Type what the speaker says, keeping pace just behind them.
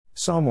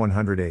Psalm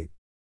 108.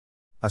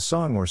 A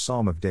song or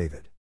psalm of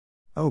David.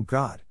 O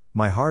God,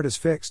 my heart is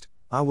fixed,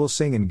 I will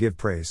sing and give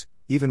praise,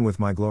 even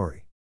with my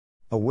glory.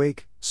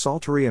 Awake,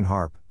 psaltery and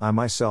harp, I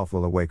myself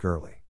will awake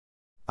early.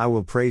 I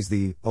will praise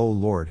thee, O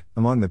Lord,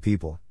 among the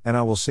people, and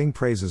I will sing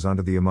praises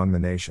unto thee among the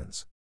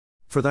nations.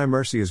 For thy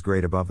mercy is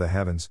great above the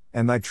heavens,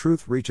 and thy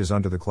truth reaches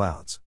unto the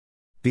clouds.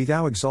 Be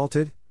thou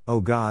exalted,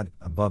 O God,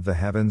 above the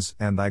heavens,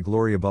 and thy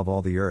glory above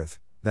all the earth,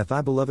 that thy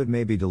beloved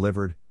may be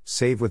delivered.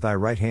 Save with thy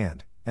right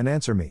hand, and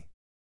answer me.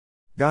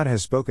 God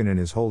has spoken in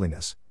his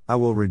holiness, I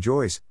will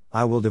rejoice,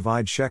 I will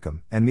divide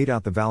Shechem, and mete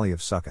out the valley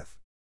of Succoth.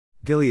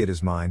 Gilead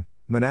is mine,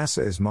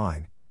 Manasseh is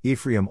mine,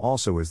 Ephraim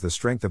also is the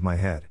strength of my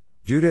head,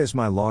 Judah is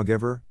my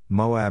lawgiver,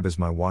 Moab is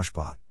my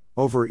washpot,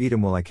 over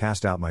Edom will I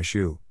cast out my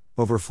shoe,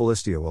 over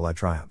Philistia will I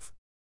triumph.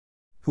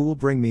 Who will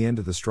bring me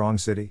into the strong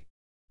city?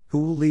 Who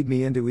will lead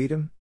me into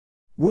Edom?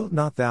 Wilt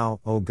not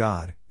thou, O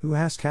God, who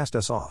hast cast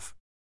us off?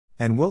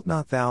 And wilt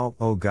not thou,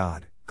 O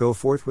God, go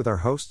forth with our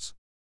hosts?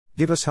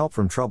 Give us help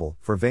from trouble,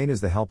 for vain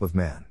is the help of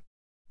man.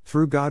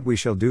 Through God we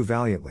shall do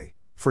valiantly,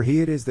 for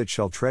he it is that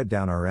shall tread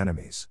down our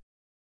enemies.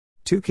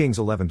 2 Kings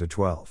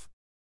 11-12.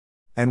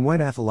 And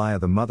when Athaliah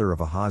the mother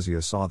of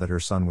Ahaziah saw that her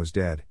son was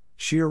dead,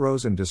 she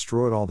arose and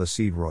destroyed all the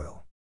seed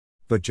royal.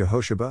 But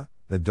Jehosheba,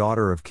 the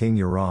daughter of King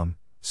Joram,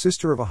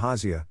 sister of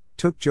Ahaziah,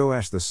 took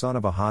Joash the son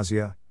of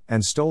Ahaziah,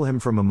 and stole him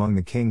from among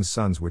the king's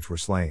sons which were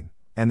slain,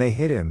 and they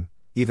hid him,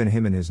 even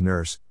him and his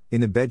nurse, in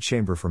the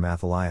bedchamber from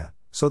Athaliah,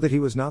 so that he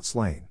was not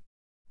slain.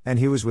 And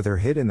he was with her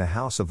hid in the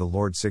house of the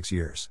Lord 6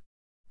 years.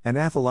 And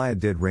Athaliah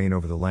did reign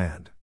over the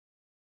land.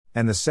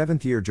 And the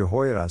 7th year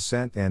Jehoiada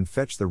sent and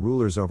fetched the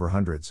rulers over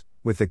hundreds,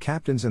 with the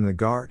captains and the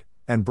guard,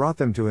 and brought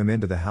them to him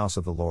into the house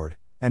of the Lord,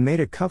 and made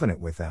a covenant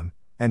with them,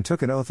 and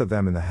took an oath of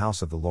them in the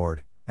house of the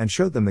Lord, and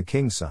showed them the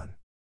king's son.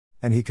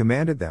 And he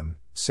commanded them,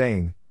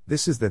 saying,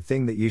 This is the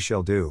thing that ye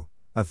shall do,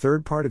 a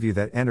third part of you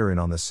that enter in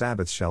on the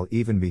Sabbath shall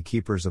even be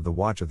keepers of the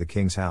watch of the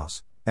king's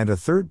house, and a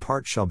third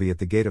part shall be at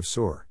the gate of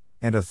Sur,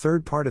 and a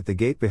third part at the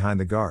gate behind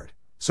the guard,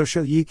 so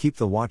shall ye keep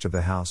the watch of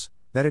the house,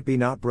 that it be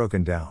not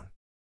broken down.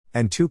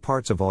 And 2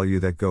 parts of all you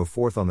that go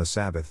forth on the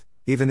Sabbath,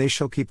 even they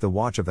shall keep the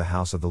watch of the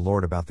house of the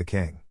Lord about the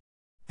king.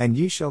 And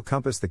ye shall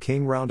compass the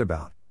king round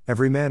about,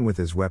 every man with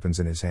his weapons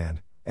in his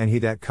hand, and he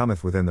that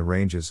cometh within the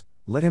ranges,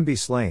 let him be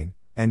slain,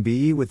 and be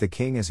ye with the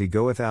king as he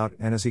goeth out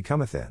and as he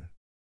cometh in.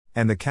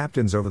 And the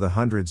captains over the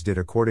hundreds did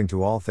according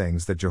to all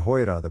things that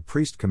Jehoiada the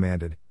priest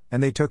commanded,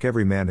 and they took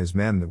every man his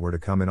men that were to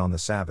come in on the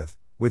Sabbath,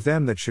 with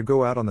them that should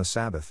go out on the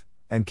Sabbath,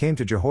 and came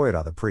to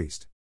Jehoiada the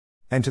priest.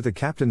 And to the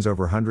captains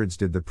over hundreds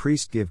did the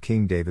priest give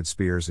King David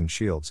spears and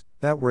shields,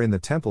 that were in the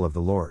temple of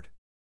the Lord.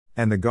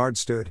 And the guard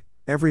stood,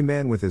 every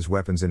man with his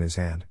weapons in his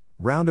hand,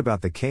 round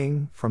about the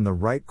king, from the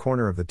right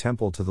corner of the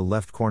temple to the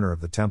left corner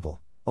of the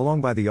temple, along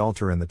by the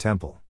altar and the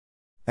temple.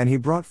 And he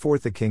brought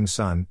forth the king's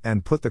son,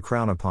 and put the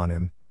crown upon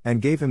him,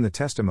 and gave him the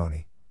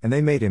testimony, and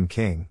they made him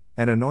king,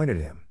 and anointed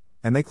him,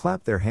 and they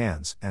clapped their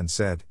hands, and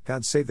said,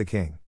 God save the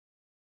king.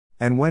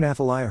 And when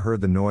Athaliah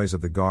heard the noise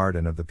of the guard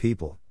and of the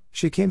people,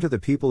 she came to the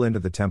people into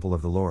the temple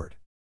of the Lord.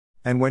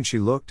 And when she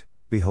looked,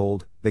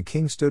 behold, the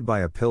king stood by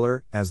a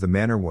pillar, as the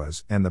manner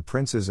was, and the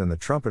princes and the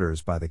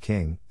trumpeters by the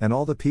king, and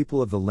all the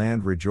people of the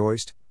land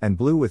rejoiced, and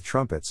blew with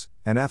trumpets,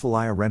 and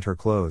Athaliah rent her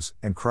clothes,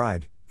 and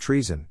cried,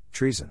 Treason,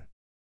 treason.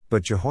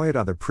 But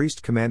Jehoiada the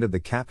priest commanded the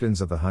captains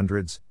of the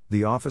hundreds,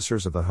 the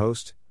officers of the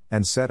host,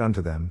 and said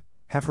unto them,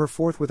 Have her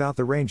forth without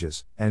the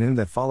ranges, and him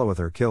that followeth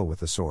her kill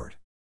with the sword.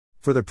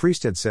 For the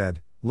priest had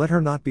said, Let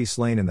her not be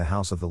slain in the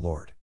house of the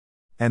Lord.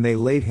 And they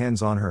laid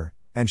hands on her,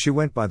 and she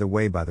went by the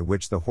way by the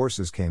which the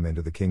horses came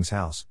into the king's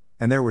house,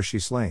 and there was she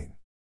slain.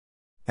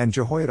 And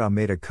Jehoiada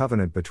made a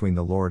covenant between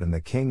the Lord and the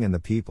king and the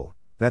people,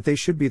 that they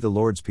should be the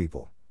Lord's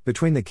people,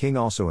 between the king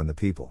also and the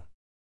people.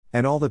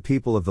 And all the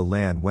people of the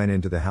land went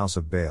into the house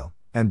of Baal,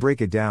 and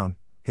brake it down,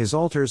 his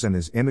altars and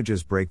his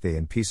images brake they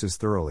in pieces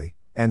thoroughly,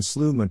 and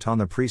slew Mattan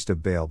the priest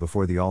of Baal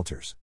before the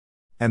altars.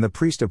 And the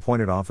priest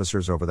appointed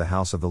officers over the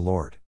house of the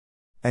Lord.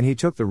 And he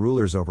took the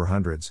rulers over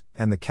hundreds,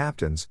 and the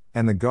captains,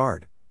 and the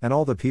guard, and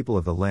all the people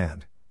of the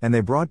land, and they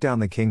brought down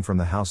the king from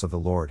the house of the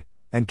Lord,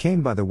 and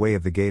came by the way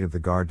of the gate of the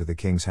guard to the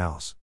king's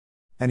house.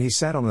 And he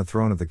sat on the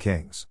throne of the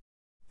kings.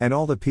 And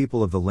all the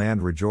people of the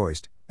land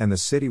rejoiced, and the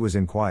city was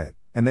in quiet,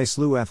 and they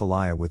slew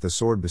Athaliah with the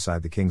sword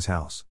beside the king's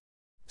house.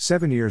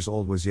 7 years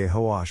old was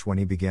Jehoash when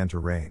he began to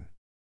reign.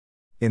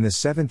 In the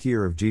 7th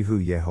year of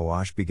Jehu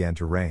Jehoash began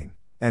to reign,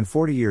 and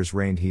 40 years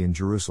reigned he in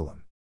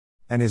Jerusalem.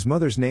 And his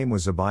mother's name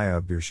was Zibiah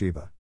of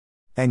Beersheba.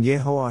 And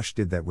Jehoash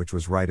did that which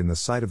was right in the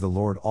sight of the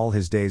Lord all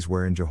his days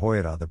wherein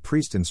Jehoiada the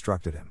priest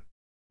instructed him.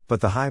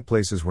 But the high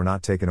places were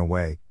not taken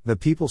away, the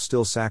people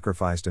still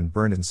sacrificed and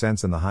burned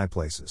incense in the high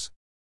places.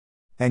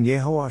 And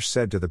Jehoash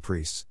said to the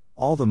priests,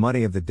 All the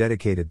money of the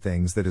dedicated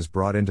things that is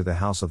brought into the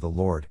house of the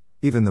Lord,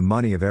 even the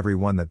money of every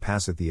one that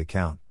passeth the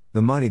account,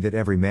 the money that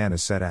every man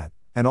is set at,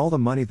 and all the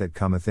money that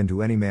cometh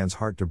into any man's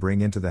heart to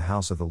bring into the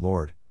house of the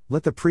Lord,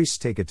 let the priests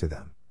take it to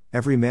them,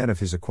 every man of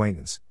his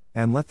acquaintance,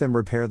 and let them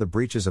repair the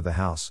breaches of the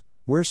house,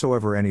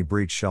 wheresoever any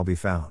breach shall be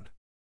found.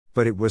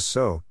 But it was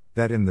so,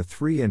 that in the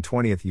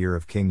 23rd year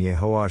of King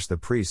Jehoash the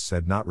priests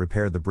had not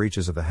repaired the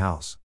breaches of the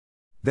house.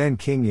 Then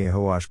King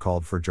Jehoash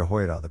called for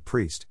Jehoiada the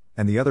priest,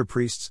 and the other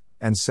priests,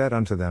 and said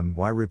unto them,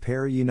 Why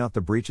repair ye not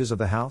the breaches of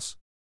the house?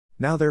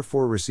 Now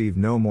therefore receive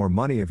no more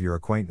money of your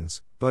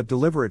acquaintance, but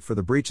deliver it for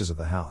the breaches of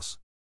the house.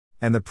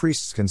 And the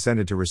priests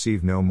consented to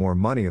receive no more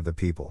money of the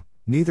people,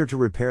 neither to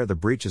repair the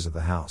breaches of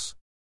the house.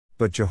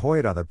 But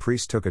Jehoiada the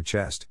priest took a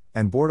chest,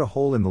 and bored a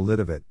hole in the lid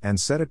of it, and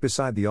set it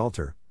beside the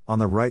altar, on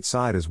the right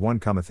side as one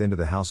cometh into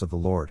the house of the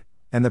Lord.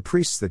 And the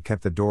priests that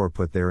kept the door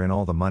put therein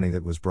all the money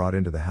that was brought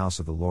into the house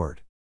of the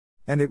Lord.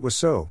 And it was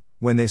so,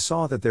 when they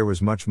saw that there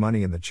was much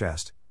money in the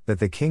chest, that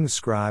the king's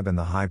scribe and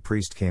the high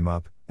priest came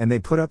up, and they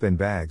put up in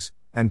bags,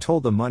 and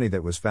told the money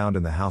that was found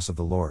in the house of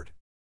the Lord.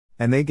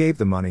 And they gave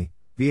the money,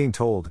 being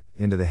told,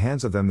 into the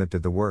hands of them that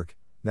did the work,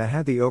 that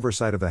had the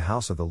oversight of the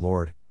house of the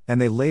Lord, and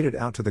they laid it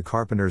out to the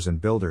carpenters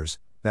and builders,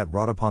 that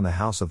wrought upon the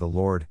house of the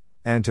Lord,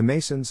 and to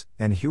masons,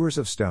 and hewers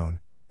of stone,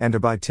 and to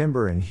buy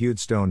timber and hewed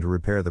stone to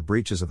repair the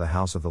breaches of the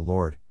house of the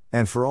Lord,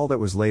 and for all that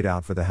was laid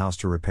out for the house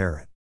to repair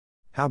it.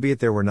 Howbeit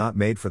there were not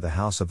made for the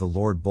house of the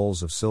Lord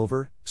bowls of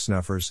silver,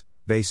 snuffers,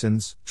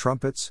 basins,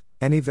 trumpets,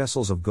 any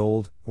vessels of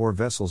gold, or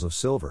vessels of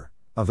silver,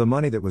 of the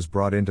money that was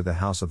brought into the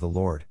house of the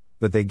Lord,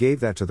 but they gave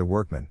that to the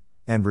workmen,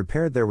 and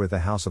repaired therewith the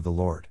house of the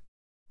Lord.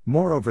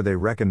 Moreover they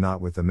reckoned not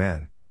with the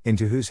men,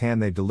 into whose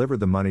hand they delivered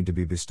the money to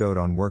be bestowed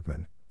on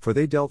workmen, for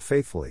they dealt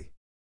faithfully.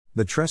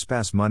 The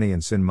trespass money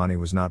and sin money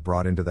was not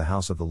brought into the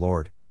house of the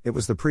Lord, it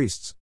was the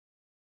priests.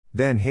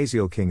 Then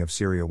Hazael king of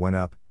Syria went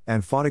up,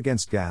 and fought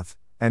against Gath,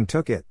 and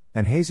took it,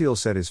 and Hazael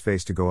set his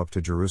face to go up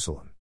to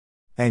Jerusalem.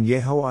 And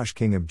Jehoash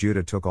king of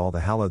Judah took all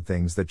the hallowed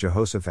things that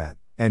Jehoshaphat,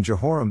 and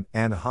Jehoram,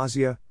 and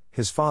Ahaziah,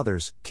 his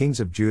fathers, kings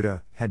of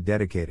Judah, had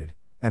dedicated,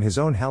 and his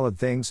own hallowed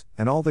things,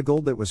 and all the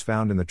gold that was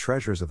found in the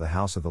treasures of the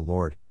house of the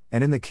Lord,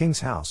 and in the king's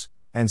house,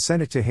 and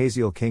sent it to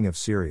Hazael king of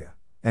Syria,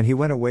 and he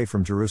went away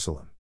from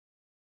Jerusalem.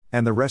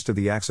 And the rest of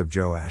the acts of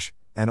Joash,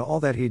 and all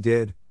that he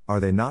did, are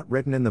they not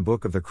written in the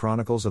book of the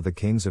Chronicles of the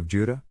kings of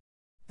Judah?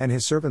 And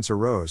his servants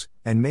arose,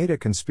 and made a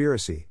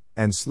conspiracy,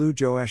 and slew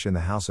Joash in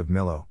the house of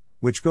Millo,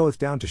 which goeth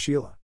down to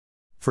Shelah.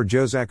 For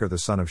Jozachar the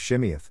son of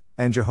Shimeath,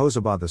 and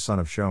Jehozabad the son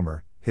of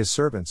Shomer, his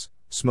servants,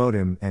 smote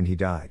him, and he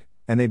died,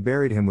 and they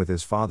buried him with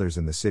his fathers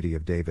in the city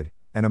of David,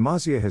 and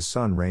Amaziah his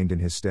son reigned in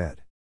his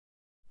stead.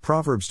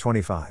 Proverbs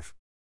 25.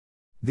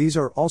 These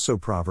are also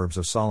Proverbs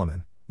of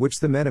Solomon, which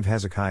the men of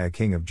Hezekiah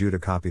king of Judah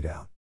copied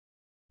out.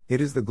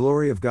 It is the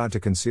glory of God to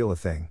conceal a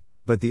thing,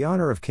 but the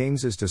honor of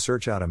kings is to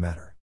search out a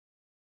matter.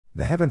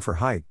 The heaven for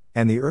height,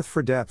 and the earth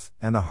for depth,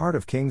 and the heart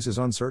of kings is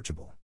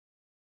unsearchable.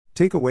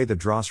 Take away the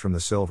dross from the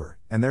silver,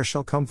 and there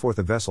shall come forth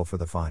a vessel for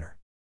the finer.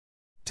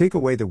 Take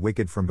away the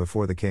wicked from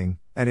before the king,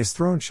 and his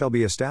throne shall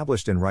be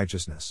established in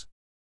righteousness.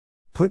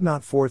 Put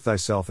not forth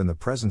thyself in the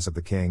presence of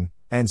the king,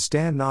 and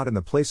stand not in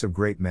the place of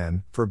great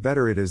men, for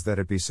better it is that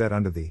it be said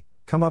unto thee,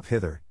 Come up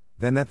hither,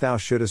 than that thou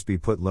shouldest be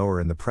put lower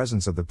in the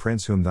presence of the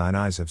prince whom thine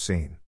eyes have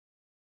seen.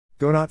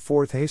 Go not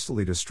forth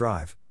hastily to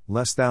strive,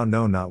 lest thou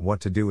know not what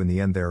to do in the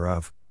end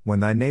thereof, when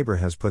thy neighbor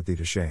has put thee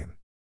to shame.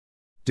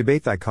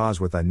 Debate thy cause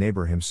with thy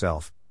neighbor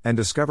himself, and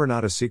discover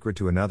not a secret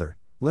to another,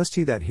 lest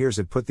he that hears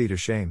it put thee to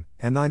shame,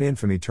 and thine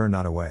infamy turn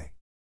not away.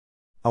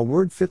 A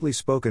word fitly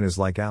spoken is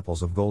like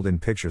apples of gold in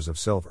pictures of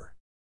silver.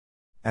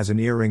 As an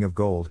earring of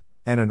gold,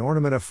 and an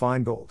ornament of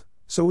fine gold,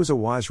 so is a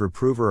wise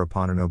reprover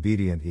upon an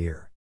obedient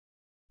ear.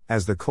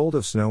 As the cold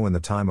of snow in the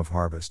time of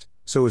harvest,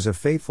 so is a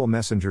faithful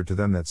messenger to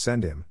them that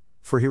send him,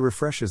 for he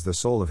refreshes the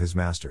soul of his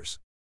masters.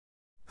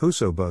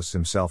 Whoso boasts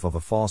himself of a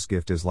false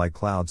gift is like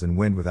clouds and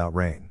wind without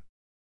rain.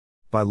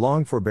 By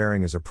long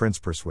forbearing is a prince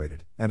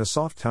persuaded, and a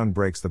soft tongue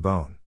breaks the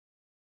bone.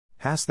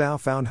 Hast thou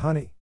found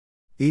honey?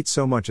 Eat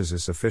so much as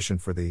is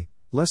sufficient for thee,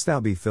 lest thou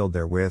be filled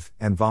therewith,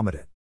 and vomit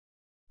it.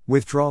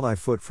 Withdraw thy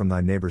foot from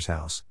thy neighbor's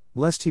house,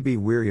 lest he be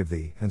weary of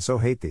thee, and so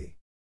hate thee.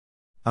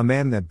 A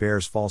man that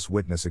bears false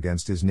witness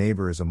against his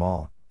neighbor is a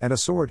maul, and a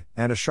sword,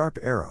 and a sharp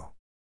arrow.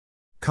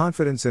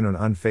 Confidence in an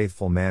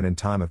unfaithful man in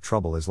time of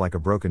trouble is like a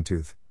broken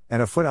tooth,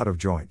 and a foot out of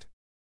joint.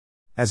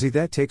 As he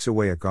that takes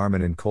away a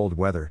garment in cold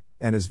weather,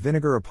 and is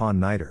vinegar upon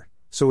nitre,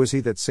 so is he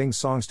that sings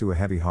songs to a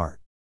heavy heart.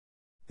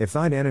 If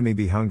thine enemy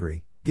be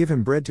hungry, give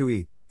him bread to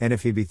eat, and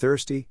if he be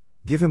thirsty,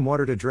 give him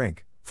water to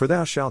drink, for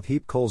thou shalt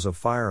heap coals of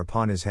fire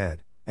upon his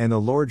head, and the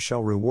Lord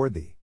shall reward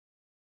thee.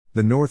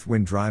 The north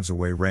wind drives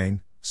away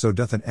rain, so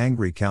doth an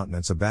angry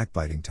countenance a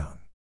backbiting tongue.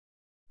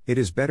 It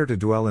is better to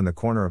dwell in the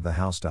corner of the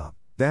housetop,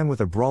 than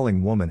with a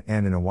brawling woman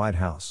and in a wide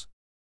house.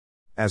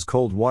 As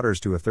cold waters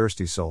to a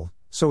thirsty soul,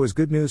 so is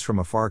good news from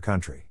a far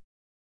country.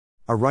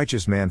 A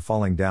righteous man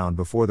falling down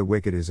before the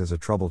wicked is as a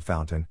troubled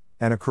fountain,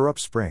 and a corrupt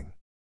spring.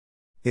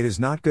 It is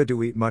not good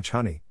to eat much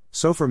honey,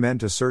 so for men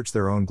to search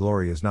their own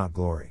glory is not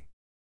glory.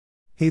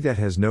 He that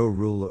has no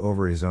rule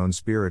over his own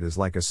spirit is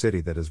like a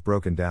city that is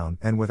broken down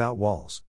and without walls.